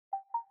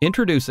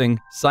Introducing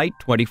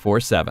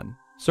Site24x7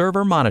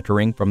 Server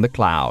Monitoring from the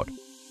cloud.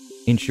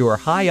 Ensure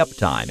high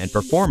uptime and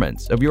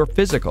performance of your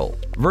physical,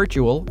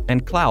 virtual,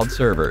 and cloud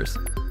servers.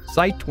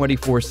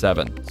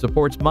 Site24x7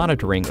 supports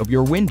monitoring of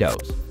your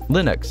Windows,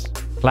 Linux,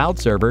 cloud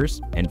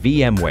servers, and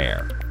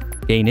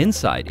VMware. Gain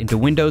insight into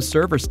Windows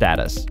server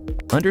status,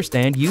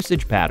 understand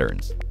usage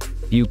patterns,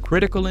 view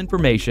critical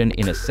information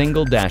in a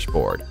single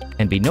dashboard,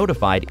 and be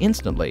notified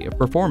instantly of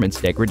performance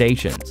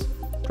degradations.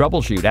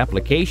 Troubleshoot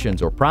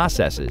applications or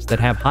processes that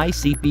have high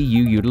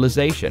CPU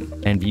utilization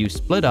and view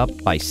split up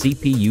by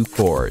CPU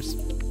cores.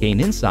 Gain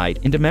insight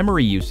into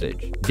memory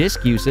usage,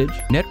 disk usage,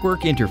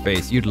 network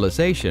interface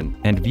utilization,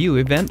 and view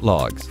event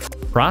logs.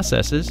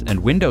 Processes and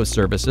Windows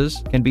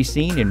services can be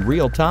seen in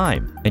real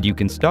time, and you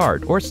can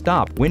start or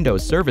stop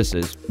Windows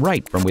services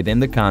right from within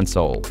the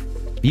console.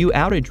 View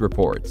outage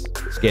reports,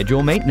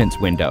 schedule maintenance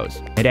windows,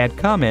 and add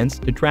comments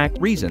to track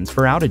reasons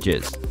for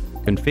outages.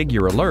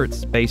 Configure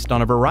alerts based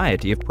on a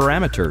variety of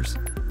parameters.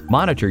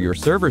 Monitor your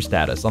server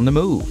status on the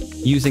move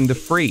using the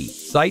free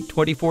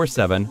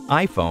Site24x7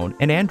 iPhone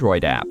and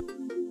Android app.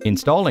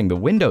 Installing the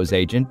Windows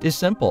agent is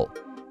simple.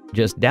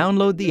 Just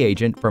download the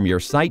agent from your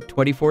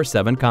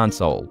Site24x7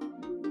 console.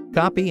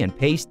 Copy and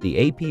paste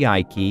the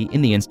API key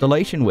in the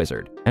installation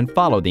wizard and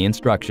follow the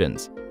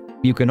instructions.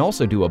 You can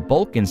also do a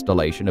bulk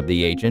installation of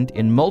the agent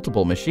in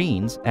multiple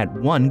machines at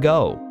one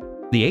go.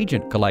 The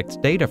agent collects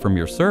data from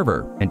your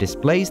server and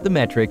displays the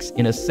metrics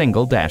in a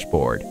single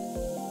dashboard.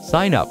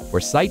 Sign up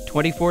for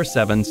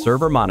Site24x7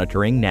 Server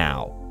Monitoring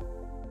now.